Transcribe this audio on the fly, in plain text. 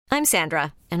I'm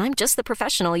Sandra, and I'm just the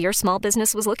professional your small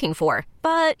business was looking for.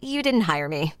 But you didn't hire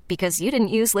me because you didn't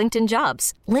use LinkedIn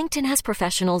Jobs. LinkedIn has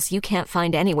professionals you can't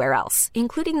find anywhere else,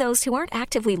 including those who aren't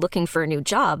actively looking for a new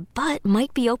job, but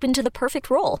might be open to the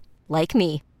perfect role, like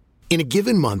me. In a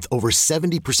given month, over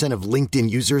 70% of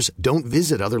LinkedIn users don't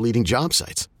visit other leading job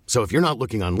sites. So if you're not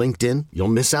looking on LinkedIn, you'll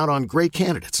miss out on great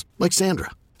candidates like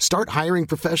Sandra. Start hiring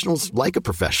professionals like a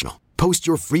professional. Post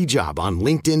your free job on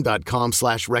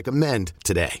linkedin.com/recommend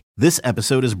today. This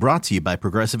episode is brought to you by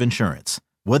Progressive Insurance.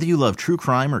 Whether you love true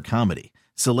crime or comedy,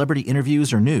 celebrity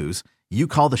interviews or news, you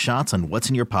call the shots on what's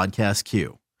in your podcast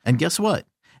queue. And guess what?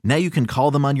 Now you can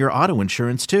call them on your auto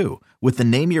insurance too with the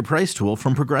Name Your Price tool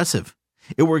from Progressive.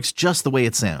 It works just the way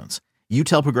it sounds. You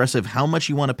tell Progressive how much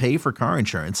you want to pay for car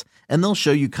insurance, and they'll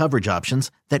show you coverage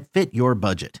options that fit your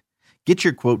budget. Get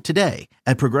your quote today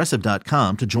at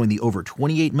Progressive.com to join the over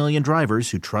 28 million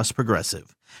drivers who trust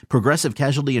Progressive. Progressive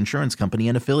Casualty Insurance Company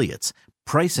and Affiliates.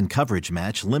 Price and coverage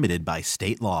match limited by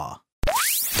state law.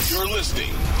 You're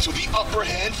listening to the Upper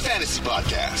Hand Fantasy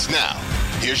Podcast. Now,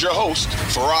 here's your host,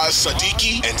 Faraz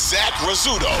Sadiki and Zach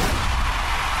Rizzuto.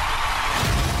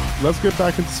 Let's get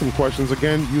back into some questions.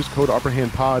 Again, use code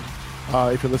UpperhandPod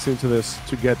if you're listening to this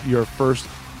to get your first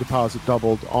deposit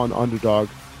doubled on Underdog.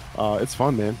 It's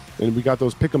fun, man, and we got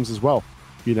those pick'ems as well.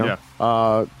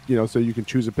 So you can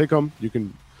choose a pick'em. You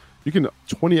can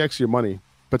 20x your money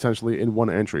potentially in one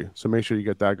entry. So make sure you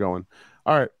get that going.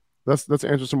 All right, let's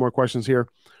answer some more questions here.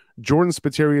 Jordan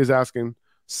Spiteri is asking,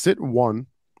 sit one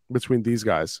between these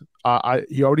guys.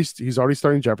 He's already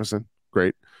starting Jefferson.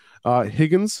 Great.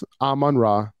 Higgins,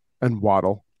 Amon-Ra, and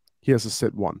Waddle. He has to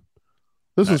sit one.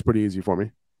 This was pretty easy for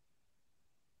me.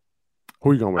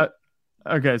 Who are you going with?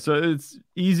 Okay, so it's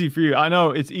easy for you. I know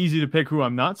it's easy to pick who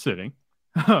I'm not sitting.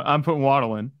 I'm putting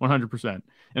Waddle in 100%.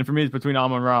 And for me, it's between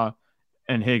Amon-Ra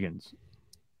and Higgins.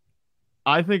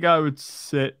 I think I would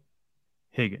sit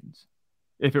Higgins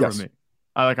if it were me.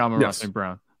 I like Amon-Ra St.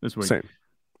 Brown this week. Same.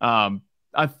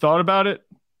 I thought about it.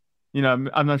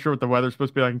 I'm not sure what the weather's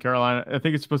supposed to be like in Carolina. I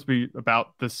think it's supposed to be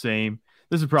about the same.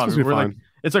 This is a problem.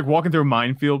 It's like walking through a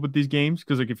minefield with these games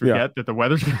because if you forget that the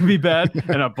weather's going to be bad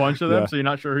and a bunch of them, so you're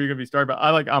not sure who you're going to be starting. But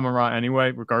I like Amon-Ra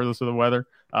anyway, regardless of the weather.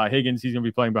 Higgins, he's going to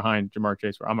be playing behind Jamar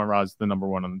Chase, where Amon-Ra is the number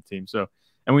one on the team. So,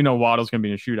 and we know Waddle's going to be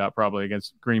in a shootout probably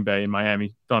against Green Bay and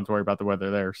Miami. Don't have to worry about the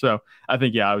weather there. So I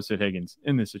think, I would sit Higgins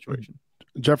in this situation.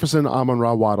 Jefferson,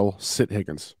 Amon-Ra, Waddle, sit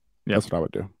Higgins. Yep. That's what I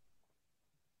would do.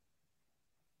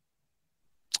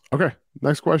 Okay,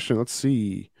 next question. Let's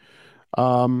see.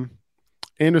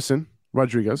 Anderson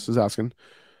Rodriguez is asking.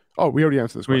 Oh, we already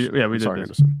answered this question. We did. Sorry,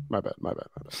 Anderson. My bad.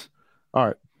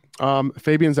 All right.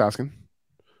 Fabian's asking,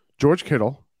 George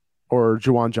Kittle or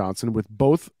Juwan Johnson with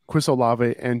both Chris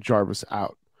Olave and Jarvis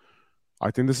out.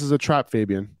 I think this is a trap,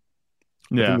 Fabian.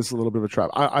 I think this is a little bit of a trap.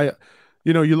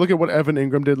 You look at what Evan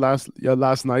Ingram did last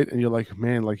night, and you're like,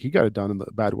 man, like he got it done in the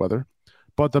bad weather.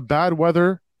 But the bad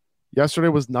weather yesterday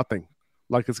was nothing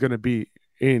like it's going to be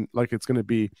in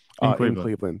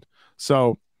Cleveland.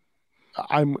 So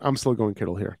I'm still going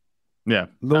Kittle here. Yeah. A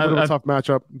little bit of a tough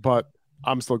matchup, but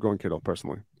I'm still going Kittle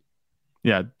personally.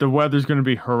 Yeah, the weather's going to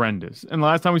be horrendous. And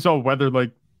last time we saw weather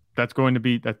like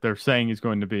that they're saying is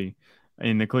going to be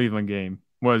in the Cleveland game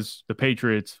was the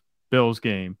Patriots-Bills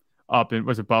game up in,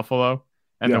 was it Buffalo?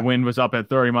 And the wind was up at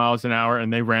 30 miles an hour,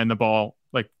 and they ran the ball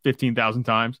like 15,000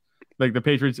 times. Like the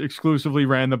Patriots exclusively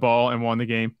ran the ball and won the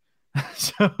game.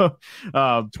 So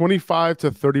 25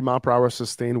 to 30 mile per hour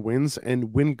sustained winds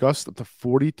and wind gusts up to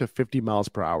 40 to 50 miles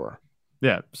per hour.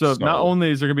 Yeah. So not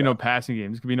only is there going to be no passing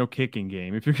game, there's going to be no kicking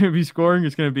game. If you're going to be scoring,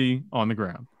 it's going to be on the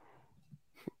ground.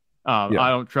 I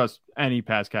don't trust any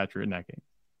pass catcher in that game.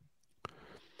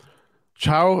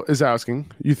 Chow is asking,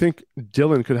 you think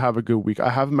Dylan could have a good week?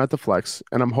 I have him at the flex,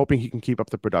 and I'm hoping he can keep up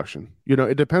the production.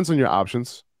 It depends on your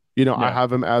options. I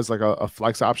have him as like a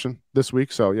flex option this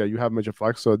week. So, you have him as your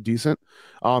flex, so decent.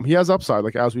 He has upside,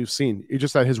 like as we've seen. It's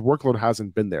just that his workload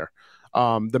hasn't been there.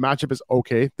 The matchup is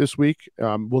okay this week.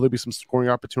 Will there be some scoring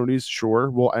opportunities? Sure.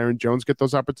 Will Aaron Jones get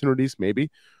those opportunities? Maybe.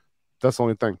 That's the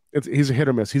only thing. He's a hit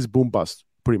or miss. He's boom bust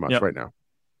pretty much right now.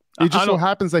 It just so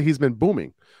happens that he's been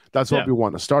booming. That's what we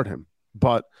want to start him.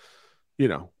 But,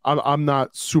 I'm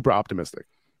not super optimistic.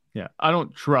 Yeah, I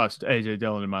don't trust A.J.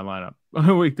 Dillon in my lineup on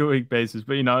a week-to-week basis.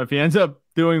 But, if he ends up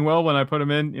doing well when I put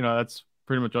him in, that's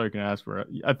pretty much all you can ask for.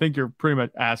 I think you're pretty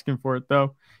much asking for it,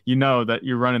 though. You know that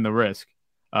you're running the risk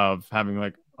of having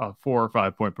like a 4 or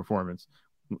 5 point performance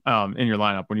in your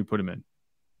lineup when you put him in.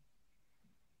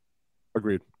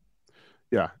 Agreed.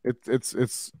 Yeah,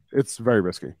 it's very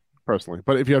risky, personally.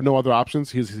 But if you have no other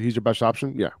options, he's your best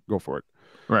option. Yeah, go for it.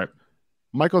 Right.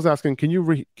 Michael's asking, can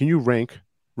you rank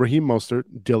Raheem Mostert,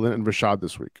 Dylan, and Rashad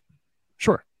this week.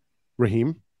 Sure.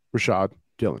 Raheem, Rashad,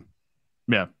 Dylan.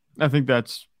 Yeah, I think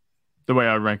that's the way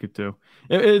I would rank it too.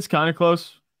 It's kind of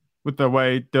close with the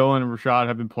way Dylan and Rashad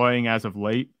have been playing as of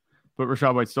late, but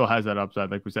Rachaad White still has that upside,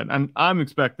 like we said. And I'm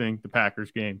expecting the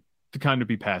Packers game to kind of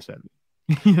be pass heavy.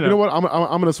 You know what? I'm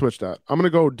going to switch that. I'm going to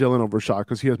go Dylan over Rashad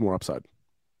because he has more upside.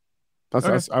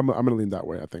 I'm going to lean that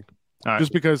way, I think.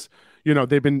 Just because,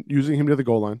 they've been using him near the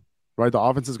goal line, right? The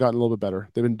offense has gotten a little bit better.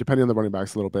 They've been depending on the running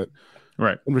backs a little bit.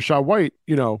 Right. And Rachaad White,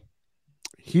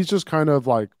 he's just kind of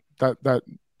like that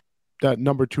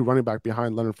number 2 running back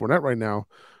behind Leonard Fournette right now,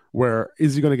 where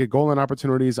is he going to get goal line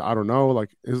opportunities? I don't know.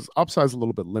 Like his upside is a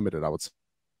little bit limited, I would say.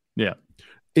 Yeah.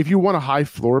 If you want a high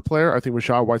floor player, I think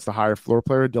Rachaad White's the higher floor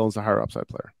player. Dylan's the higher upside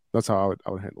player. That's how I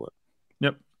would handle it.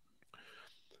 Yep.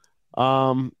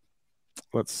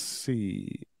 Let's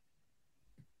see.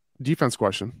 Defense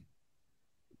question.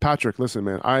 Patrick, listen,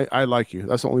 man, I like you.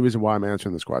 That's the only reason why I'm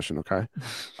answering this question, okay?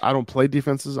 I don't play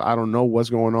defenses. I don't know what's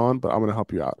going on, but I'm going to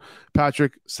help you out.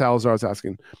 Patrick Salazar is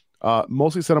asking,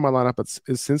 mostly set on my lineup, but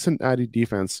is Cincinnati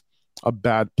defense a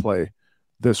bad play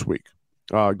this week?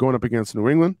 Going up against New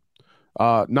England,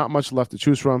 not much left to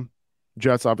choose from.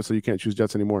 Jets, obviously, you can't choose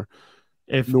Jets anymore.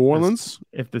 If New Orleans,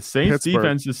 if the Saints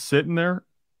defense is sitting there,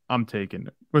 I'm taking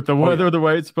it. With the weather the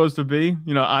way it's supposed to be,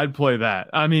 I'd play that.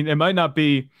 I mean, it might not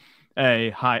be a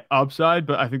high upside,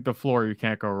 but I think the floor, you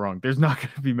can't go wrong. There's not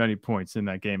going to be many points in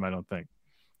that game, I don't think.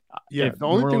 Yeah, the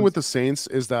only thing with the Saints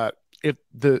is that if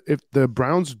the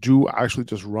Browns do actually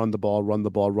just run the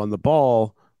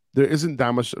ball, there isn't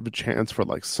that much of a chance for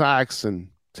like sacks and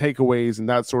takeaways and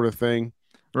that sort of thing.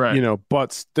 Right.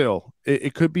 But still,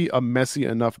 it could be a messy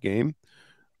enough game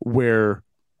where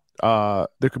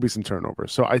there could be some turnover.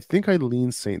 So I think I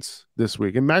lean Saints this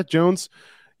week. And Mac Jones,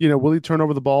 will he turn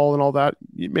over the ball and all that?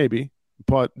 Maybe,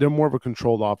 but they're more of a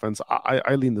controlled offense.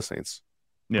 I lean the Saints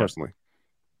personally.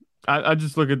 I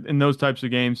just look at in those types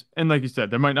of games, and like you said,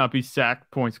 there might not be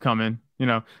sack points coming,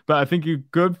 but I think you're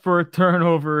good for a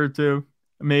turnover or two,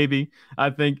 maybe. I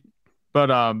think,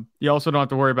 but you also don't have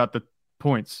to worry about the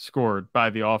points scored by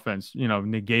the offense,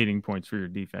 negating points for your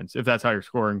defense if that's how your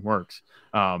scoring works.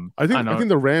 I think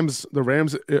the Rams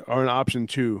are an option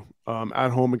too. At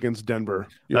home against Denver,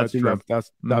 that's true.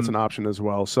 That's an option as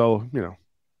well. So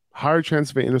higher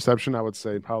chance of an interception, I would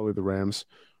say probably the Rams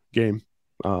game.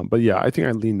 But yeah, I think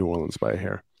I lean New Orleans by a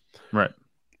hair. Right.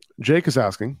 Jake is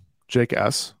asking, Jake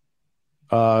S.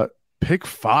 Pick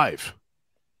 5.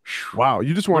 Wow,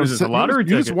 you just want to set lottery.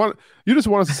 You just want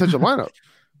us to set your lineup.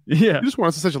 Yeah, you just want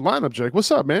us to set your lineup, Jake.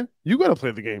 What's up, man? You got to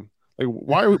play the game. Like,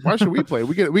 why should we play?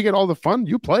 We get all the fun.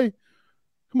 You play.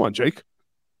 Come on, Jake.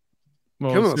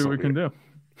 Well, let's see what we can do.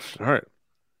 All right.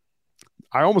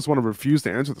 I almost want to refuse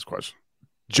to answer this question,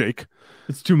 Jake.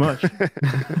 It's too much.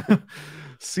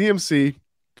 CMC.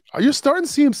 Are you starting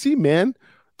CMC, man?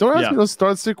 Don't ask me those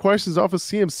start 6 questions off of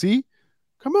CMC.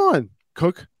 Come on.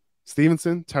 Cook,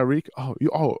 Stevenson, Tyreek.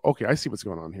 Oh, okay. I see what's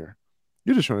going on here.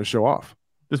 You're just trying to show off.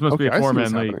 This must be a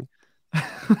 4-man league.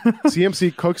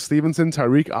 CMC, Cook, Stevenson,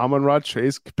 Tyreek, Amon-Ra,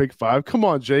 Chase, pick 5. Come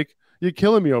on, Jake. You're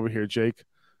killing me over here, Jake.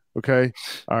 Okay?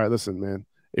 All right, listen, man.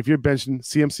 If you're benching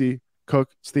CMC,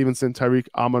 Cook, Stevenson, Tyreek,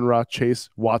 Amon-Ra, Chase,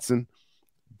 Watson,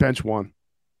 bench 1.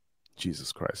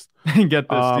 Jesus Christ. Get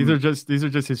this. These are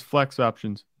just his flex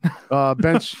options.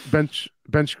 Bench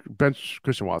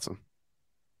Christian Watson.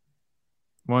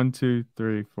 1, 2,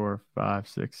 3, 4, 5,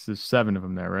 6. There's 7 of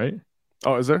them there, right?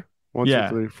 Oh, is there? 1, 2,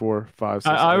 3, 4, 5, 6.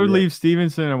 I would leave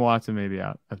Stevenson and Watson maybe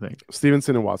out, I think.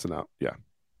 Stevenson and Watson out. Yeah.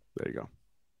 There you go.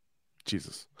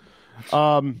 Jesus.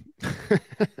 I'm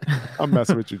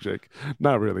messing with you, Jake.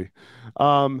 Not really.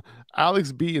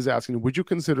 Alex B is asking, would you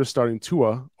consider starting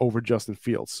Tua over Justin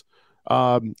Fields?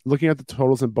 Looking at the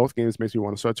totals in both games makes me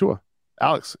want to start Tua.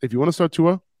 Alex, if you want to start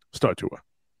Tua, start Tua.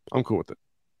 I'm cool with it.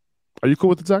 Are you cool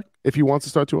with it, Zach? If he wants to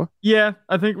start Tua? Yeah,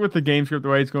 I think with the game script the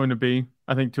way it's going to be,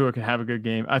 I think Tua can have a good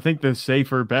game. I think the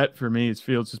safer bet for me is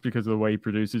Fields just because of the way he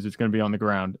produces. It's going to be on the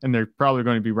ground, and they're probably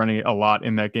going to be running it a lot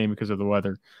in that game because of the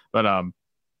weather. But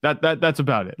that's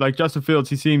about it. Like Justin Fields,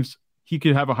 he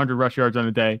could have 100 rush yards on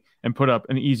a day and put up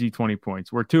an easy 20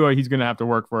 points. Where Tua, he's going to have to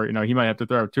work for it. He might have to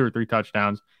throw 2 or 3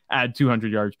 touchdowns, add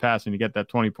 200 yards passing to get that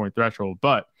 20-point threshold.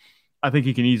 But I think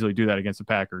he can easily do that against the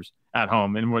Packers at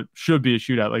home. And what should be a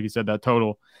shootout, like you said, that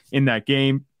total in that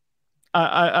game,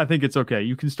 I think it's okay.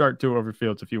 You can start Tua over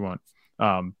Fields if you want.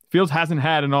 Fields hasn't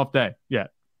had an off day yet.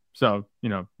 So,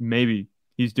 maybe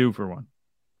he's due for one.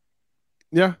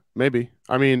 Yeah, maybe.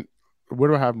 I mean, where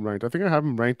do I have him ranked? I think I have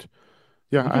him ranked.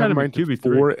 Yeah, I have him ranked at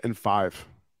 4 and 5.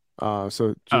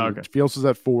 Okay. Fields was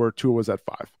at 4, Tua was at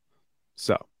 5.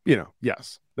 So,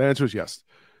 yes. The answer is yes.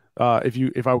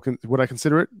 Would I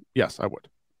consider it? Yes, I would.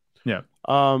 Yeah.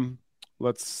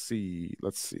 Let's see.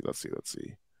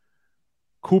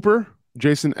 Cooper,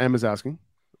 Jason M is asking,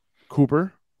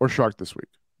 Cooper or Shark this week?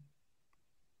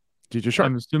 DJ Shark.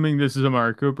 I'm assuming this is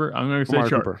Amari Cooper. I'm going to say Amari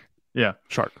Shark. Cooper. Yeah.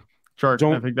 Shark.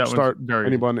 Don't I think that start very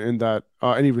anyone in that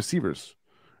any receivers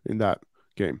in that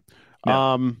game.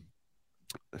 Yeah.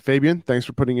 Fabian, thanks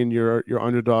for putting in your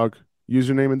underdog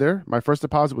username in there. My first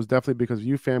deposit was definitely because of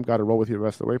you, fam. Got to roll with you the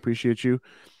rest of the way. Appreciate you.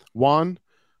 Juan,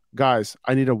 guys,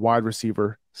 I need a wide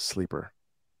receiver sleeper.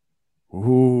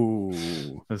 Ooh,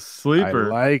 a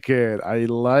sleeper. I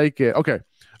like it. Okay.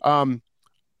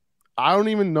 I don't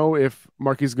even know if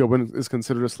Marquise Goodwin is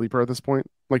considered a sleeper at this point.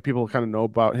 Like, people kind of know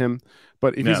about him,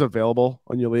 but if he's available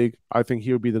on your league, I think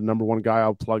he would be the number one guy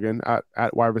I'll plug in at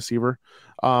wide receiver,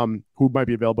 who might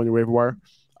be available on your waiver wire.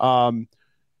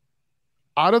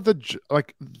 Out of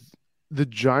the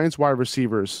Giants wide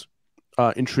receivers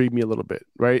intrigue me a little bit,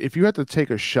 right? If you had to take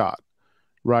a shot,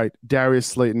 right? Darius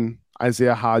Slayton,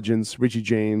 Isaiah Hodgins, Richie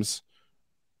James,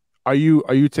 are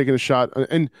you taking a shot?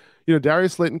 And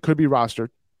Darius Slayton could be rostered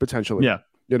potentially,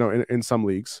 in some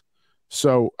leagues.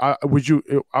 So I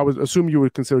would assume you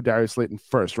would consider Darius Slayton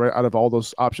first, right? Out of all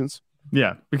those options.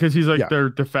 Yeah, because he's their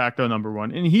de facto number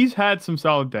one, and he's had some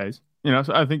solid days.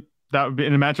 So I think that would be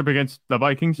in a matchup against the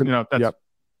Vikings.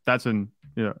 That's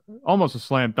almost a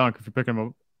slam dunk if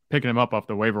you're picking him up off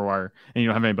the waiver wire, and you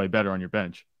don't have anybody better on your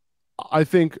bench. I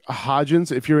think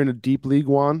Hodgins, if you're in a deep league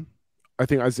one, I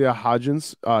think Isaiah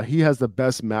Hodgins, he has the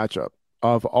best matchup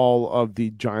of all of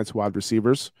the Giants wide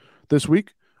receivers this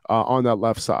week on that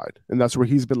left side, and that's where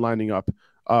he's been lining up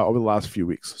over the last few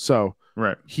weeks. So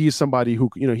he's somebody who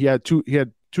he had two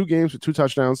games with 2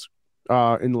 touchdowns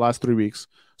in the last 3 weeks.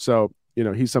 So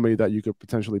he's somebody that you could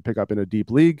potentially pick up in a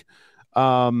deep league.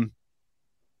 Who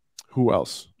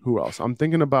else? I'm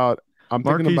thinking about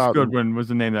Goodwin was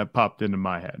the name that popped into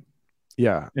my head.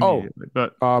 Yeah.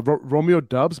 But Romeo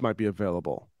Doubs might be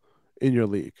available in your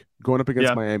league going up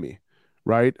against Miami,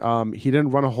 right? He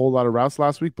didn't run a whole lot of routes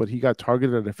last week, but he got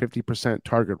targeted at a 50%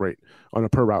 target rate on a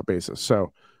per route basis.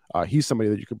 So he's somebody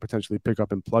that you could potentially pick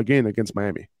up and plug in against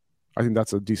Miami. I think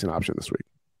that's a decent option this week.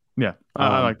 Yeah,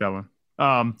 I like that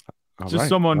one.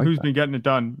 Someone who's been getting it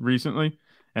done recently,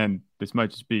 and this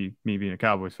might just be me being a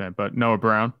Cowboys fan, but Noah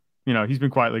Brown, he's been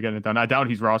quietly getting it done. I doubt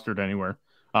he's rostered anywhere.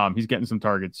 He's getting some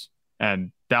targets.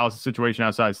 And Dallas' situation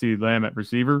outside CeeDee Lamb at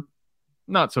receiver,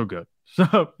 not so good.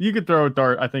 So you could throw a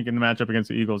dart, I think, in the matchup against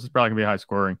the Eagles. It's probably going to be high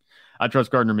scoring. I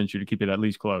trust Gardner Minshew to keep it at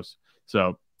least close.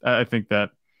 So I think that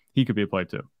he could be a play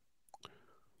too.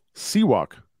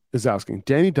 Seawalk is asking,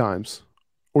 Danny Dimes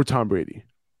or Tom Brady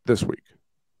this week?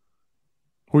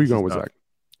 Who are you going with, Zach?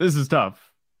 This is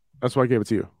tough. That's why I gave it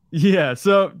to you. Yeah,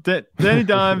 so Danny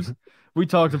Dimes, we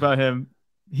talked about him.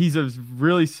 He's a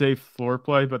really safe floor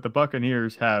play, but the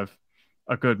Buccaneers have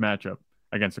a good matchup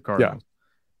against the Cardinals. Yeah.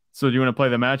 So do you want to play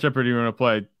the matchup or do you want to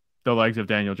play the legs of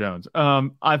Daniel Jones?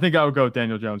 I think I would go with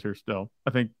Daniel Jones here still. I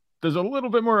think there's a little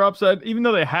bit more upside. Even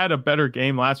though they had a better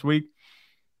game last week,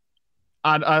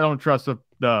 I don't trust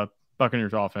the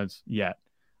Buccaneers offense yet.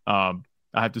 I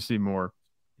have to see more.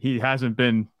 He hasn't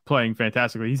been playing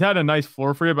fantastically. He's had a nice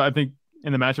floor for you, but I think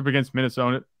in the matchup against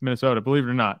Minnesota, believe it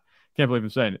or not, can't believe I'm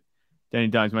saying it, Danny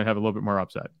Dimes might have a little bit more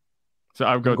upside. So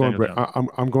I would go Daniel Jones.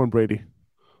 I'm going Brady.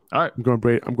 All right. I'm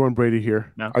going Brady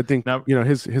here. I think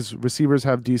his receivers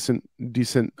have decent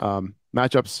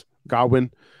matchups.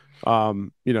 Godwin,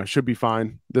 should be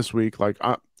fine this week. Like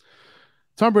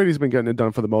Tom Brady's been getting it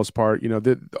done for the most part.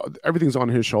 Everything's on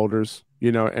his shoulders.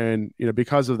 And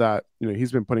because of that,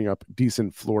 he's been putting up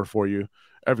decent floor for you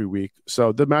every week.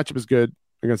 So the matchup is good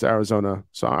against Arizona.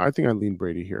 So I think I lean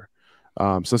Brady here.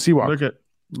 So Seawalk.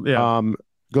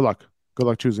 Good luck. Good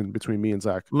luck choosing between me and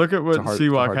Zach. Look at what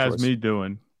Seawalk has me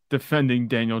doing. Defending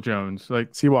Daniel Jones.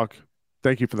 Like Seawalk,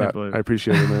 thank you for that. I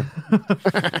appreciate it, man.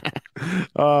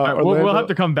 Right, we'll have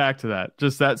to come back to that.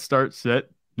 Just that start sit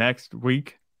next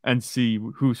week and see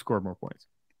who scored more points.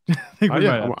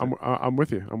 I'm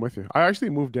with you. I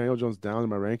actually moved Daniel Jones down in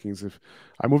my rankings. If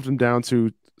I moved him down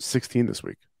to 16 this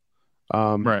week.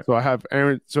 Right. So I have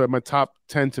Aaron. So at my top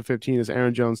 10 to 15 is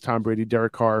Aaron Jones, Tom Brady,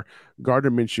 Derek Carr,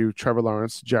 Gardner Minshew, Trevor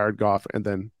Lawrence, Jared Goff, and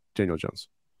then Daniel Jones.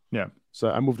 Yeah. So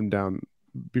I moved him down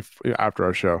after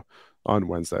our show on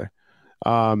Wednesday.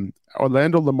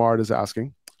 Orlando Lamar is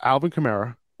asking Alvin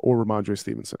Kamara or Ramondre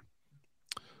Stevenson.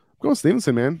 I'm going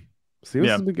Stevenson, man.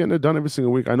 Stevenson's been getting it done every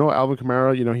single week. I know Alvin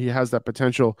Kamara, he has that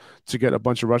potential to get a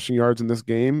bunch of rushing yards in this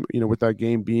game, with that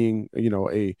game being,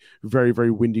 a very,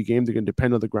 very windy game. They're going to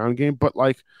depend on the ground game. But,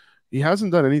 he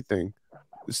hasn't done anything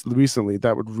recently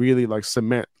that would really,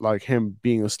 cement, him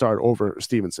being a start over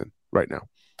Stevenson right now.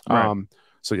 Right.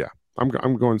 So yeah, I'm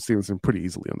going Stevenson pretty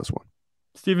easily on this one.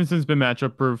 Stevenson's been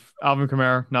matchup proof. Alvin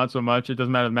Kamara, not so much. It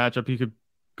doesn't matter the matchup. He could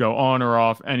go on or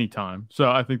off anytime. So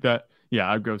I think that, yeah,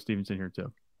 I'd go Stevenson here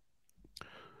too.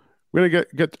 We're going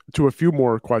to get to a few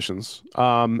more questions.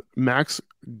 Max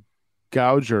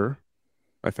Gouger,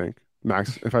 I think.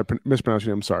 Max, if I mispronounce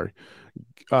your name, I'm sorry.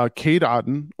 Cade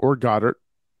Otton or Goddard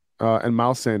and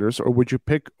Miles Sanders, or would you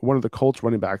pick one of the Colts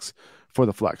running backs for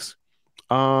the flex?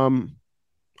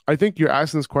 I think you're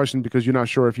asking this question because you're not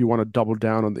sure if you want to double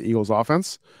down on the Eagles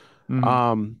offense.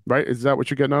 Right? Is that what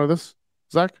you're getting out of this,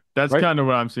 Zach? That's right? kind of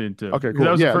what I'm seeing too. Okay, cool.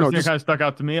 That was the first thing that kind of stuck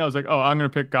out to me. I was like, oh, I'm going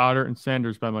to pick Goddard and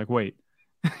Sanders, but I'm like, wait.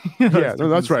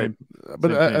 That's right.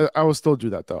 But I will still do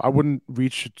that though. I wouldn't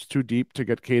reach too deep to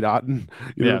get Cade Otton.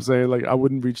 You know what I'm saying? Like I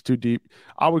wouldn't reach too deep.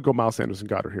 I would go Miles Sanders and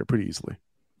Goddard here pretty easily.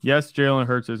 Yes, Jalen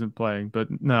Hurts isn't playing, but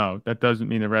no, that doesn't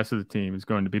mean the rest of the team is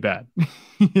going to be bad.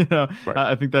 Right.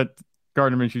 I think that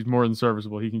Gardner Minshew's more than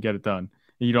serviceable. He can get it done.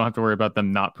 And you don't have to worry about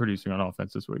them not producing on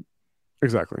offense this week.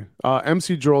 Exactly.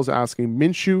 MC Joel's asking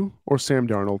Minshew or Sam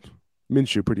Darnold.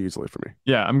 Minshew pretty easily for me.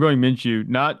 Yeah, I'm going Minshew,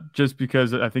 not just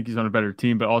because I think he's on a better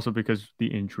team, but also because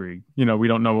the intrigue. We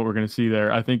don't know what we're going to see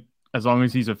there. I think as long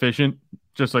as he's efficient,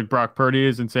 just like Brock Purdy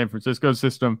is in San Francisco's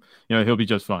system, he'll be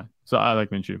just fine. So I like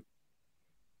Minshew.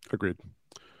 Agreed.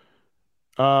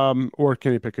 Or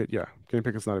Kenny Pickett. Yeah, Kenny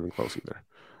Pickett's not even close either.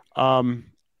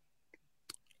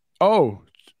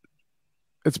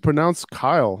 It's pronounced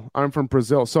Kyle. I'm from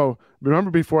Brazil. So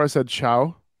remember before I said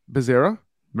Chao Bezerra?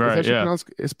 Right,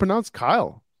 It's pronounced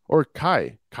Kyle or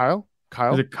Kai. Kyle?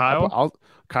 Is it Kyle?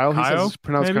 Kyle? He says it's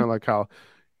pronounced kind of like Kyle.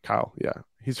 Kyle, yeah.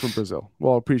 He's from Brazil.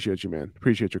 Well, appreciate you, man.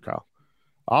 Appreciate you, Kyle.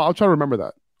 I'll try to remember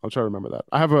that.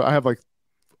 I have like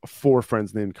 4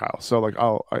 friends named Kyle. So like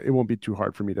it won't be too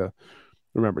hard for me to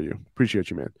remember you. Appreciate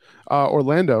you, man.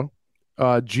 Orlando,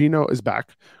 Geno is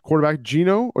back. Quarterback,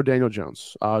 Geno or Daniel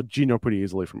Jones? Geno pretty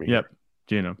easily for me. Yep,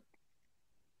 Geno.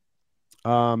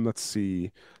 Let's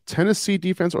see. Tennessee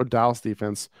defense or Dallas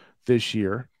defense this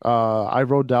year. I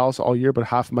rode Dallas all year, but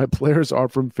half of my players are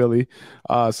from Philly.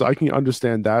 So I can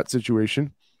understand that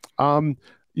situation. You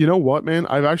know what, man?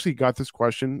 I've actually got this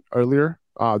question earlier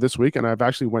this week, and I've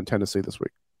actually went Tennessee this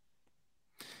week.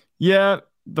 Yeah,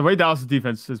 the way Dallas'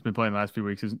 defense has been playing the last few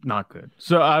weeks is not good.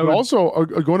 So also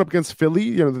going up against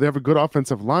Philly, they have a good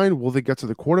offensive line. Will they get to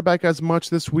the quarterback as much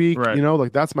this week? Right.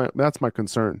 Like that's my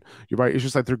concern. You're right. It's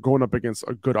just like they're going up against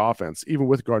a good offense, even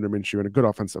with Gardner Minshew and a good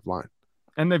offensive line.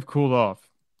 And they've cooled off.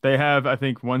 They have, I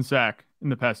think, 1 sack in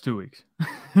the past 2 weeks.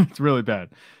 It's really bad.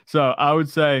 So I would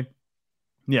say,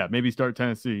 yeah, maybe start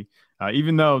Tennessee.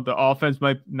 Even though the offense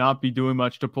might not be doing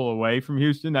much to pull away from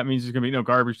Houston, that means there's going to be no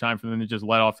garbage time for them to just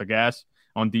let off the gas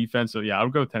on defense. So, yeah, I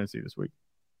would go with Tennessee this week.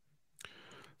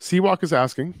 Seawalk is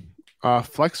asking,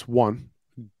 flex 1,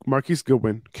 Marquise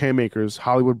Goodwin, Cam Akers,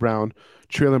 Hollywood Brown,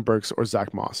 Treylon Burks, or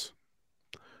Zach Moss?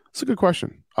 That's a good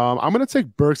question. I'm going to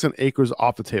take Burks and Akers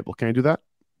off the table. Can I do that?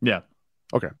 Yeah.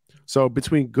 Okay. So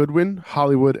between Goodwin,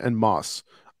 Hollywood, and Moss.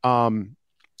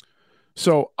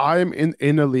 So I'm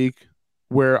in a league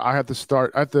where I have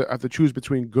to choose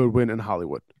between Goodwin and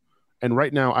Hollywood. And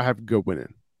right now I have Goodwin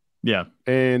in. Yeah.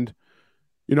 And,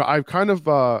 I've kind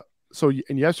of, so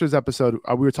in yesterday's episode,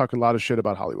 we were talking a lot of shit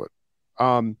about Hollywood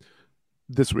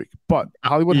this week. But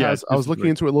Hollywood I was looking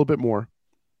into it a little bit more.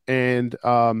 And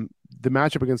the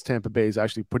matchup against Tampa Bay is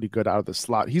actually pretty good out of the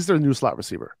slot. He's their new slot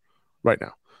receiver right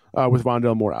now with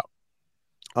Rondale Moore out.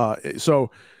 So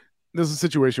this is a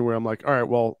situation where I'm like, all right,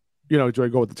 well, do I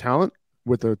go with the talent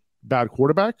with the bad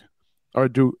quarterback, or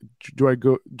do I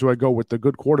go with the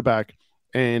good quarterback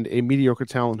and a mediocre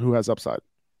talent who has upside?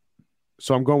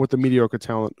 So I'm going with the mediocre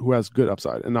talent who has good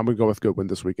upside, and I'm going to go with Goodwin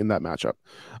this week in that matchup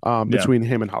between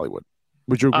him and Hollywood.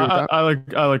 Would you agree with that?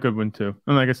 I like Goodwin too.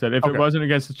 And like I said, if it wasn't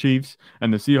against the Chiefs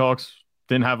and the Seahawks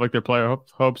didn't have like their player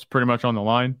hopes pretty much on the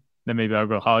line, then maybe I'll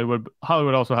go Hollywood. But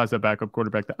Hollywood also has that backup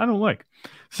quarterback that I don't like.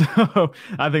 So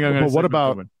I think I'm going to.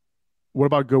 But what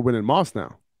about Goodwin and Moss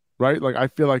now? Right? Like I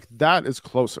feel like that is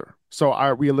closer.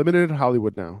 So we eliminated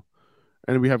Hollywood now,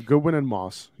 and we have Goodwin and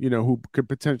Moss. Who could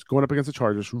potentially going up against the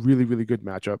Chargers, really really good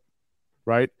matchup,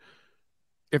 right?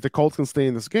 If the Colts can stay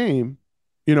in this game,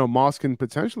 Moss can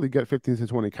potentially get 15 to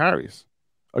 20 carries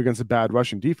against a bad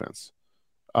rushing defense.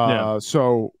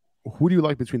 So who do you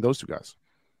like between those two guys?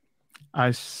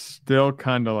 I still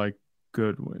kind of like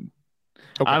Goodwin.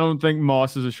 Okay. I don't think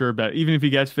Moss is a sure bet. Even if he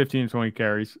gets 15 to 20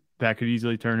 carries, that could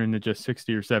easily turn into just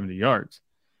 60 or 70 yards.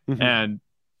 Mm-hmm. And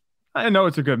I know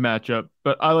it's a good matchup,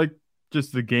 but I like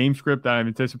just the game script that I'm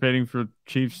anticipating for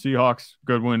Chiefs, Seahawks,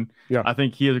 Goodwin. Yeah. I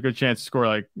think he has a good chance to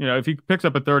score. If he picks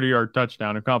up a 30-yard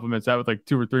touchdown and complements that with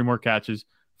 2 or 3 more catches,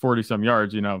 40-some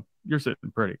yards, you're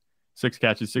sitting pretty. 6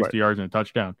 catches, 60 yards, and a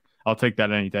touchdown. I'll take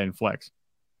that any day in flex.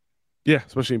 Yeah,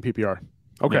 especially in PPR.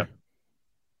 Okay. Yeah.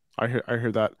 I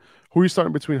hear that. Who are you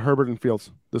starting between Herbert and Fields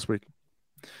this week?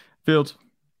 Fields.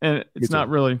 And it's not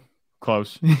really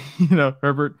close.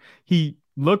 Herbert, he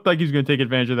looked like he was going to take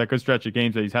advantage of that good stretch of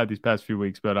games that he's had these past few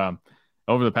weeks, but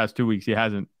over the past 2 weeks, he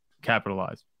hasn't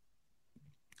capitalized.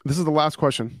 This is the last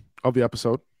question of the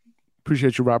episode.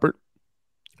 Appreciate you, Robert.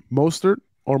 Mostert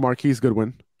or Marquise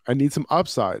Goodwin? I need some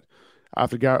upside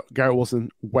after Garrett Wilson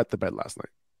wet the bed last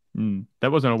night.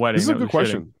 That wasn't a wedding. This is a good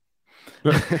question.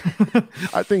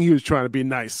 I think he was trying to be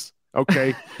nice.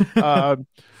 Okay. I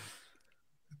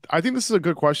think this is a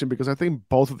good question because I think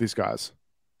both of these guys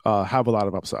have a lot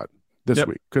of upside this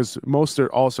week because Mostert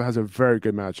also has a very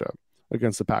good matchup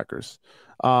against the Packers.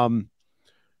 In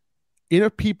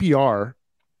a PPR,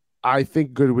 I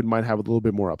think Goodwin might have a little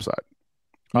bit more upside.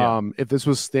 If this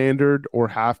was standard or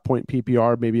half point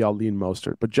PPR, maybe I'll lean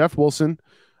Mostert. But Jeff Wilson,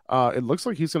 it looks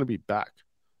like he's going to be back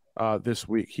this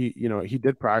week. He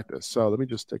did practice. So let me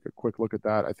just take a quick look at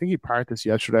that. I think he practiced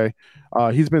yesterday.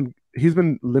 He's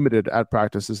been limited at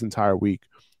practice this entire week.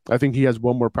 I think he has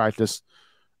one more practice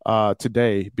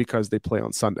today because they play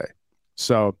on Sunday.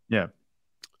 So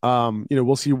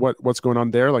we'll see what's going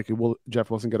on there. Like, will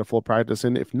Jeff Wilson get a full practice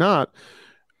in? If not,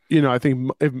 I think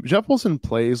if Jeff Wilson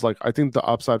plays, like, I think the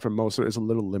upside from Mostert is a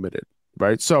little limited,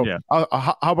 right? So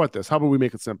how about this? How about we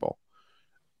make it simple?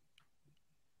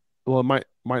 Well, it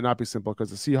might not be simple because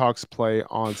the Seahawks play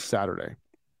on Saturday,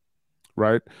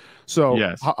 right? So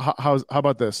how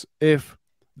about this? If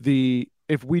we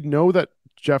know that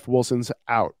Jeff Wilson's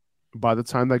out by the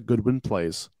time that Goodwin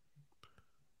plays,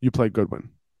 you play Goodwin.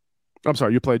 I'm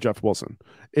sorry, you play Jeff Wilson.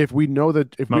 If we know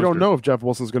that, if Mostert. We don't know if Jeff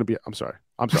Wilson's going to be, I'm sorry,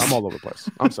 I'm all over the place.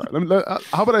 I'm sorry.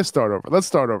 How about I start over? Let's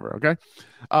start over, okay?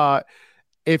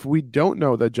 If we don't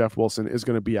know that Jeff Wilson is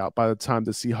going to be out by the time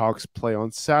the Seahawks play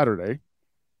on Saturday,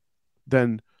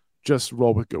 then just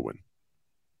roll with Goodwin.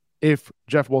 If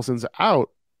Jeff Wilson's out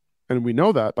and we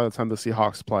know that by the time the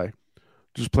Seahawks play,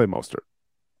 just play Mostert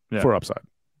for upside.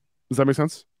 Does that make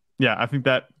sense? Yeah, I think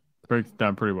that breaks it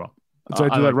down pretty well.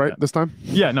 Did I do that right this time?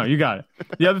 Yeah, no, you got it.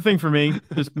 The other thing for me,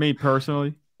 just me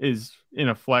personally, is in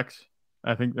a flex.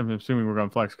 I'm assuming we're going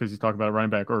flex because he's talking about a running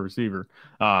back or a receiver.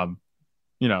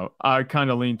 I kind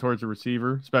of lean towards a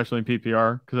receiver, especially in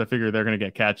PPR, because I figure they're going to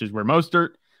get catches. Where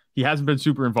Mostert, he hasn't been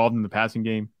super involved in the passing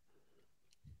game.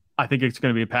 I think it's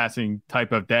going to be a passing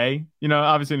type of day.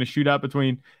 Obviously in a shootout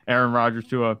between Aaron Rodgers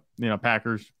to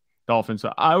Packers, Dolphins.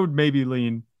 So I would maybe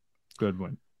lean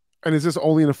Goodwin. And is this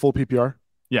only in a full PPR?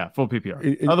 Yeah, full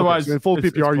PPR. Otherwise, in full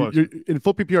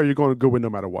PPR, you're going to go win no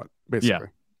matter what, basically.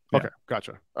 Yeah. Okay,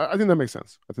 gotcha. I think that makes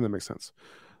sense.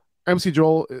 MC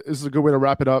Joel, this is a good way to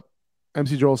wrap it up.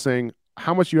 MC Joel saying,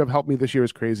 how much you have helped me this year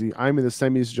is crazy. I'm in the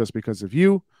semis just because of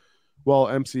you. Well,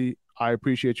 MC, I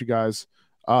appreciate you guys.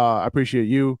 I appreciate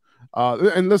you.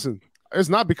 And listen, it's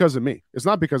not because of me. It's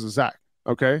not because of Zach,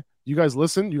 okay? You guys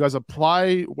listen. You guys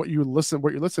apply what you're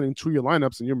listening to your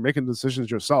lineups, and you're making decisions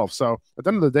yourself. So at the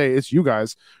end of the day, it's you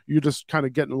guys. You're just kind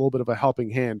of getting a little bit of a helping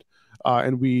hand,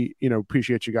 and we,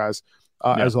 appreciate you guys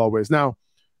as always. Now,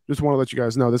 just want to let you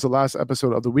guys know this is the last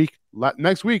episode of the week.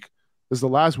 Next week is the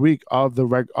last week of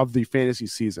the fantasy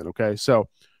season. Okay, so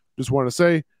just want to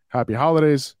say happy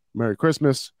holidays, Merry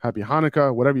Christmas, Happy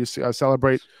Hanukkah, whatever you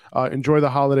celebrate. Enjoy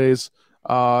the holidays,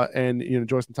 and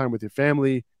enjoy some time with your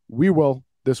family. We will.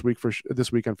 This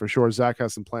weekend for sure. Zach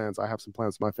has some plans. I have some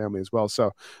plans with my family as well.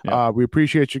 So we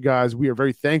appreciate you guys. We are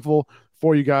very thankful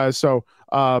for you guys. So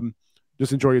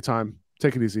just enjoy your time.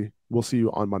 Take it easy. We'll see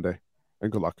you on Monday,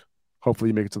 and good luck. Hopefully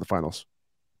you make it to the finals.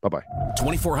 Bye-bye.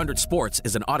 2400 Sports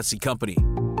is an Odyssey company.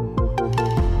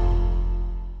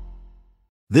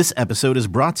 This episode is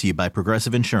brought to you by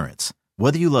Progressive Insurance.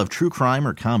 Whether you love true crime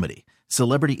or comedy,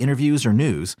 celebrity interviews or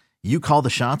news, you call the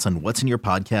shots on what's in your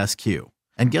podcast queue.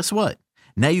 And guess what?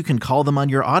 Now you can call them on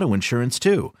your auto insurance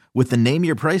too with the Name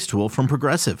Your Price tool from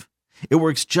Progressive. It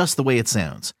works just the way it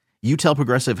sounds. You tell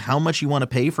Progressive how much you want to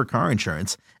pay for car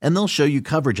insurance, and they'll show you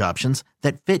coverage options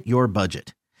that fit your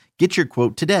budget. Get your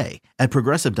quote today at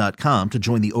Progressive.com to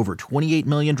join the over 28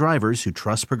 million drivers who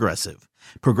trust Progressive.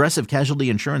 Progressive Casualty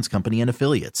Insurance Company and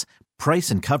Affiliates. Price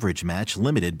and coverage match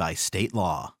limited by state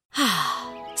law.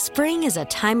 Spring is a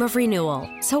time of renewal,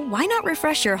 so why not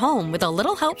refresh your home with a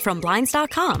little help from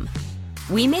Blinds.com?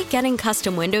 We make getting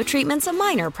custom window treatments a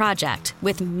minor project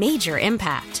with major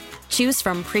impact. Choose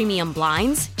from premium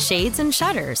blinds, shades, and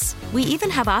shutters. We even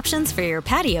have options for your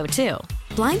patio, too.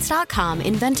 Blinds.com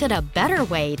invented a better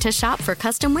way to shop for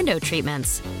custom window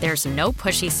treatments. There's no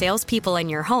pushy salespeople in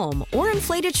your home or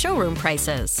inflated showroom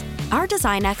prices. Our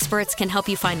design experts can help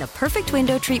you find the perfect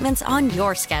window treatments on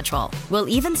your schedule. We'll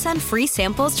even send free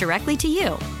samples directly to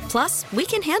you. Plus, we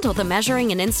can handle the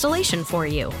measuring and installation for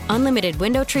you. Unlimited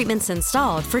window treatments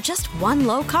installed for just one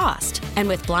low cost. And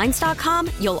with Blinds.com,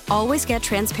 you'll always get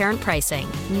transparent pricing.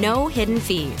 No hidden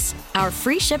fees. Our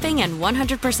free shipping and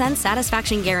 100%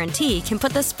 satisfaction guarantee can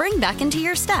put the spring back into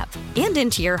your step and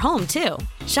into your home, too.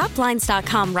 Shop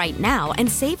Blinds.com right now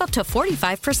and save up to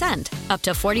 45%. Up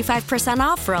to 45%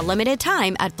 off for a limited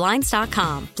time at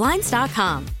Blinds.com.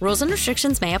 Blinds.com. Rules and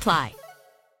restrictions may apply.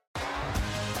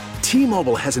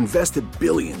 T-Mobile has invested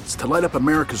billions to light up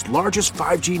America's largest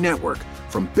 5G network,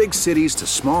 from big cities to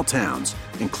small towns,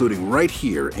 including right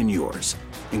here in yours.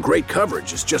 And great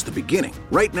coverage is just the beginning.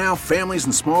 Right now, families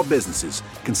and small businesses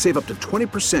can save up to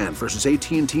 20% versus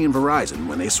AT&T and Verizon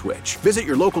when they switch. Visit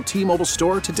your local T-Mobile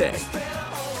store today.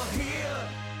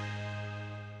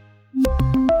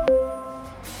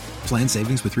 Plan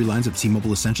savings with 3 lines of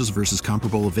T-Mobile Essentials versus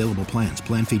comparable available plans.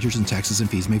 Plan features and taxes and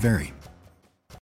fees may vary.